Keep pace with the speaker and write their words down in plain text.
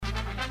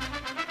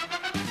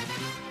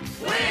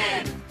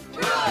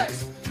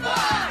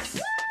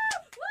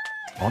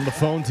On the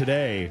phone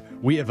today,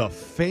 we have a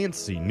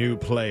fancy new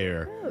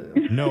player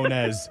known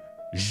as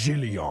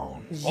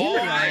Jillian. Hola,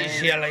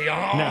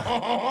 Jillian.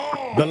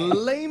 Now, the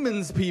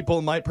layman's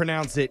people might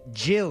pronounce it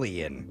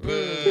Jillian.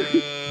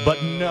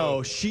 But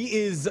no, she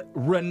is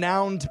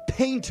renowned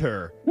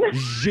painter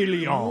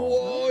Jillian.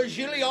 Whoa,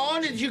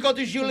 Jillian, did you go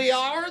to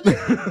Juilliard?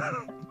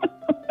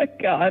 Oh, my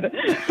God.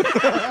 He's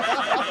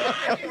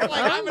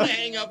like, I'm going to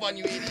hang up on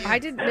you, idiot. I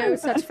didn't know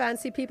such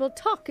fancy people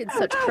talk in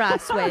such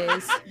crass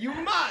ways. You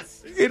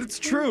must. It's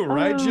true,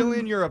 right,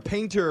 Jillian? You're a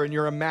painter and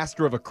you're a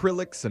master of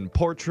acrylics and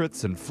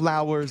portraits and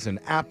flowers and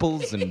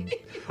apples and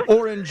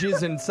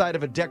oranges inside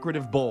of a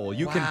decorative bowl.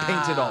 You can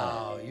paint it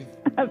all.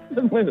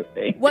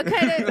 Absolutely. What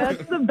kind of...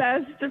 That's the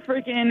best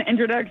freaking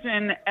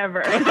introduction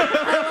ever.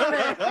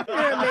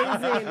 You're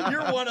amazing.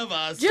 You're one of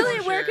us. Jillian,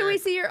 for where sure. can we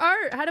see your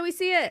art? How do we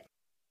see it?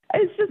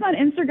 It's just on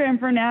Instagram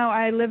for now.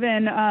 I live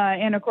in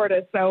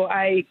Anacortes, so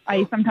I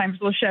sometimes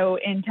will show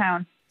in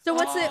town. So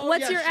what's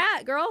yeah, your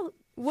at, girl?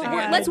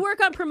 Yeah. Let's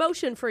work on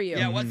promotion for you.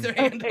 Yeah, what's their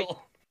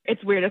handle?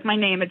 It's weird. It's my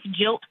name. It's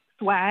Jilt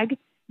Swag.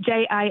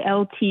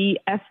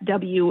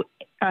 JILTSWGA.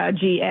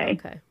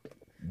 Okay.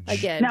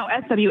 Again. No,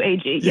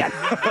 SWAG. Yes.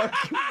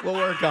 We'll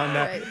work on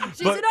that. Right.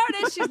 She's an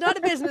artist. She's not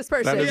a business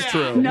person. That is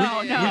true. No,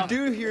 we no.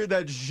 do hear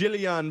that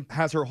Jillian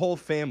has her whole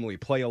family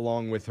play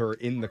along with her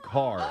in the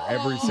car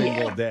every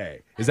single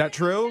day. Is that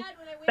true?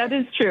 That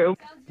is true.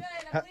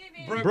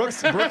 Brooke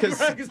has Brooke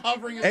is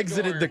hovering at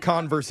exited the door.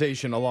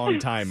 conversation a long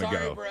time Sorry,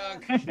 ago.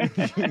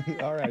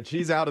 Brooke. All right,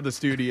 she's out of the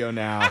studio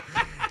now.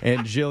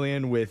 And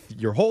Jillian, with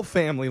your whole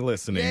family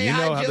listening, Yay, you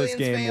know hi, how this Jillian's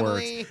game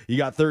family. works. You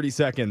got 30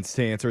 seconds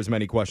to answer as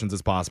many questions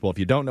as possible. If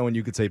you don't know when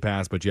you could say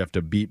pass, but you have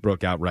to beat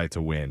Brooke outright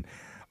to win.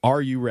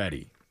 Are you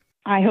ready?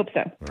 I hope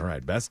so. All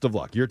right, best of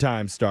luck. Your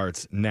time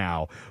starts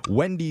now.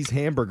 Wendy's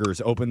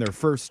Hamburgers opened their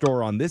first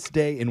store on this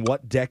day in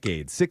what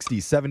decade? 60s,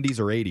 70s,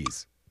 or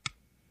 80s?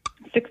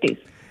 60s.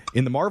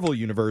 In the Marvel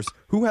Universe,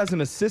 who has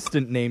an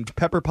assistant named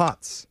Pepper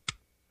Potts?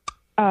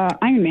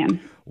 Iron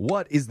Man.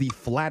 What is the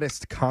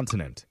flattest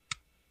continent?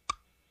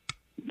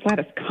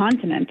 Flattest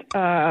continent.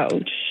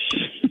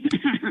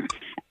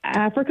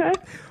 Africa.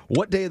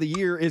 What day of the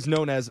year is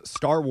known as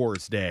Star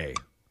Wars Day?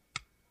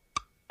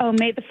 Oh,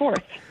 May the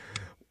 4th.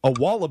 A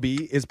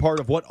wallaby is part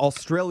of what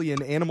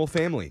Australian animal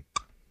family?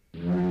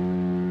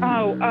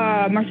 Oh,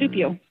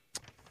 marsupial.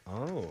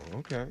 Oh,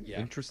 okay. Yeah.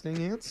 Interesting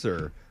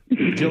answer.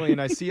 Jillian,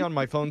 I see on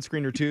my phone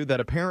screen or two that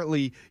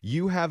apparently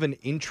you have an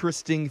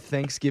interesting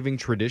Thanksgiving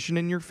tradition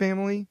in your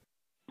family.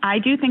 I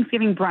do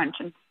Thanksgiving brunch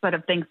instead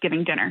of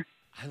Thanksgiving dinner.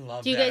 I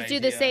love Do you that guys do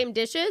the idea. same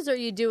dishes, or are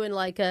you doing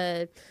like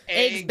a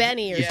eggs Egg-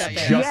 Benny or yeah, something?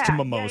 yeah. Just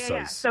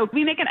mimosas. So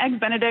we make an eggs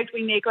Benedict.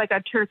 We make like a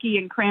turkey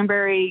and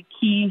cranberry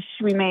quiche.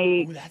 We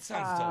make. Ooh, that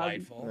sounds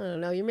delightful. I don't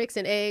know. You're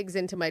mixing eggs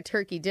into my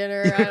turkey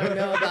dinner. I don't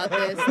know about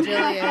this,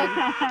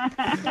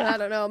 Jillian. I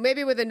don't know.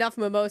 Maybe with enough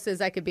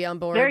mimosas, I could be on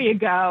board. There you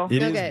go.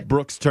 It Okay. is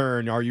Brooke's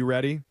turn. Are you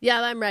ready?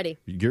 Yeah, I'm ready.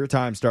 Your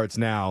time starts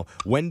now.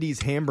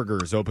 Wendy's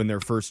Hamburgers opened their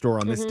first store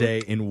on this day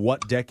in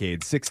what decade?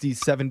 60s,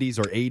 70s,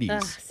 or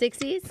 80s?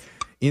 60s?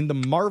 In the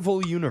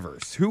Marvel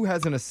Universe, who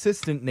has an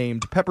assistant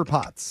named Pepper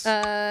Potts?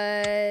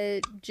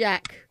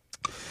 Jack.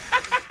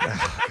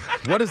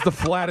 What is the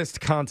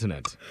flattest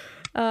continent?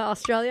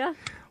 Australia?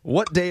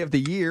 What day of the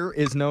year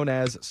is known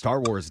as Star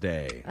Wars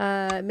Day?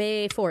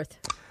 May 4th.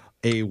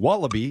 A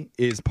wallaby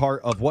is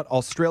part of what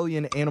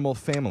Australian animal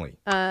family?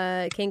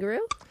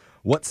 Kangaroo?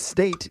 What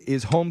state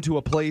is home to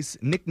a place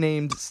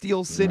nicknamed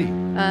Steel City?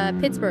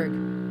 Pittsburgh.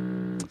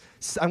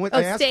 I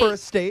asked state. for a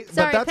state,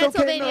 Sorry, but that's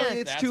okay. No, Pennsylvania.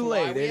 it's That's too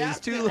why late. we It is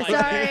asked too it late. like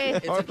Sorry.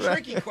 that. It's a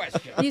tricky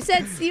question.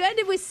 You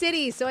ended with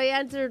city, so I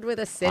answered with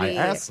a I city.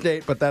 asked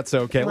state, but that's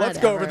okay. Let's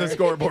go over the Whatever.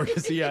 scoreboard to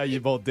see how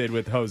you both did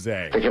with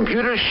Jose. The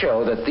computers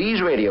show that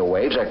these radio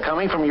waves are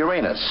coming from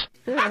Uranus.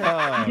 Oh,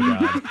 God.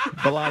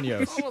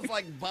 Bolaños. Almost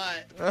like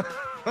butt.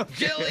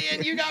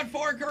 Jillian, you got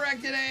 4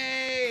 correct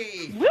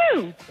today.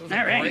 Woo! That was All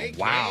a right. great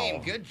Wow.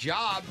 game. Good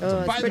job. Oh,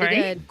 it's By the pretty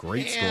way, good.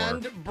 Great score.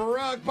 And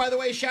Brooke, by the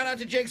way, shout out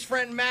to Jake's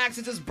friend Max.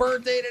 It's his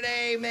birthday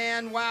today,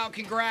 man. Wow,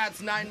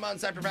 congrats. 9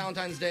 months after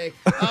Valentine's Day.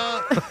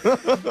 Brooke,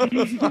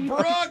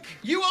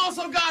 you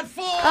also got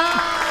 4.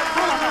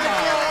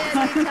 Oh,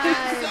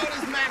 And so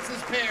does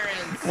Max's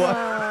parents.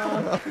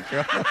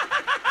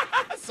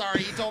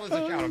 Sorry, he told us to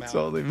shout him out.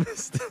 Totally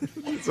missed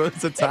it. So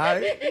it's a tie?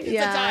 It's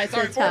Yeah, a tie. it's a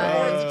Sorry, 4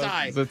 tie. it's a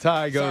tie. The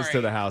tie goes Sorry.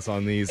 to the house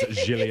on these,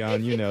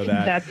 Jillian. You know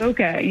that. That's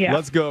okay. Yeah.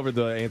 Let's go over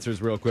the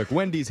answers real quick.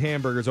 Wendy's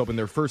Hamburgers opened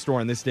their first store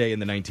on this day in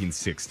the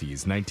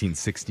 1960s,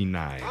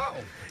 1969. Oh.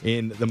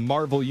 In the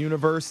Marvel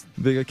Universe,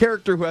 the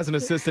character who has an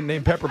assistant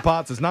named Pepper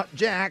Potts is not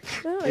Jack.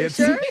 Oh, you It's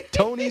sure?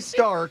 Tony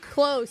Stark,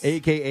 Close.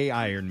 a.k.a.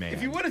 Iron Man.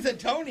 If you would have said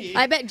Tony.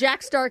 I bet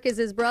Jack Stark is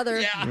his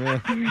brother.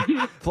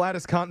 Yeah.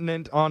 Flattest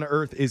continent on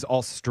Earth is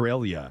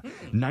Australia.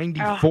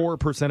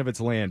 94% of its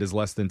land is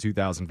less than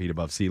 2,000 feet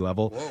above sea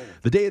level. Whoa.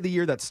 The day of the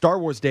year that Star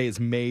Wars Day is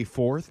May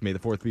 4th. May the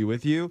 4th be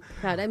with you.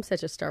 God, I'm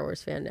such a Star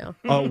Wars fan now.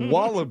 A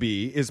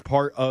wallaby is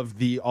part of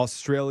the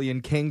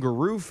Australian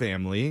kangaroo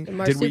family.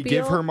 The Did we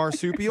give marsupial? her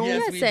marsupial?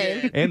 Yes, Yeah, we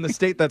same. did. And the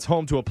state that's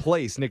home to a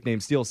place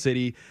nicknamed Steel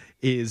City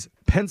is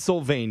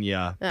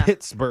Pennsylvania.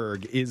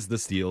 Pittsburgh is the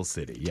Steel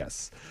City.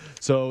 Yes.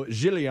 So,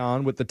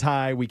 Jillian, with the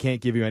tie, we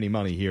can't give you any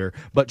money here.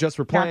 But just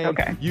for playing,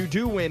 okay. you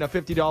do win a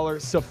 $50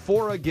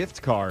 Sephora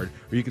gift card,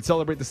 where you can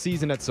celebrate the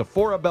season at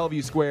Sephora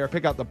Bellevue Square,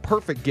 pick out the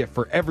perfect gift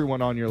for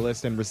everyone on your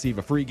list, and receive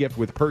a free gift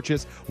with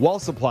purchase while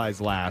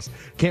supplies last.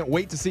 Can't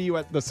wait to see you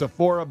at the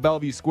Sephora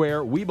Bellevue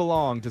Square. We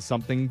belong to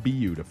something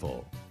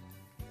beautiful.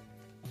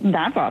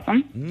 That's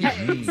awesome.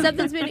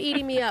 Something's been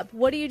eating me up.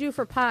 What do you do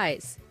for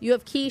pies? You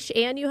have quiche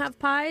and you have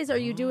pies? Are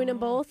you doing them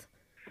both?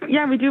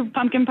 Yeah, we do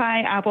pumpkin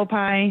pie, apple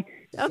pie.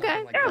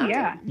 Okay. Oh,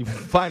 yeah.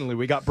 Finally,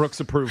 we got Brooke's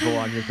approval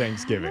on your Oh,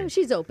 Thanksgiving.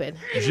 she's open.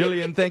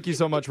 Jillian, thank you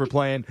so much for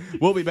playing.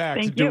 We'll be back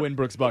to Thank you. doing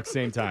Brooks Bucks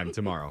same time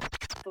tomorrow.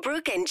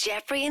 Brooke and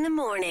Jeffrey in the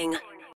morning.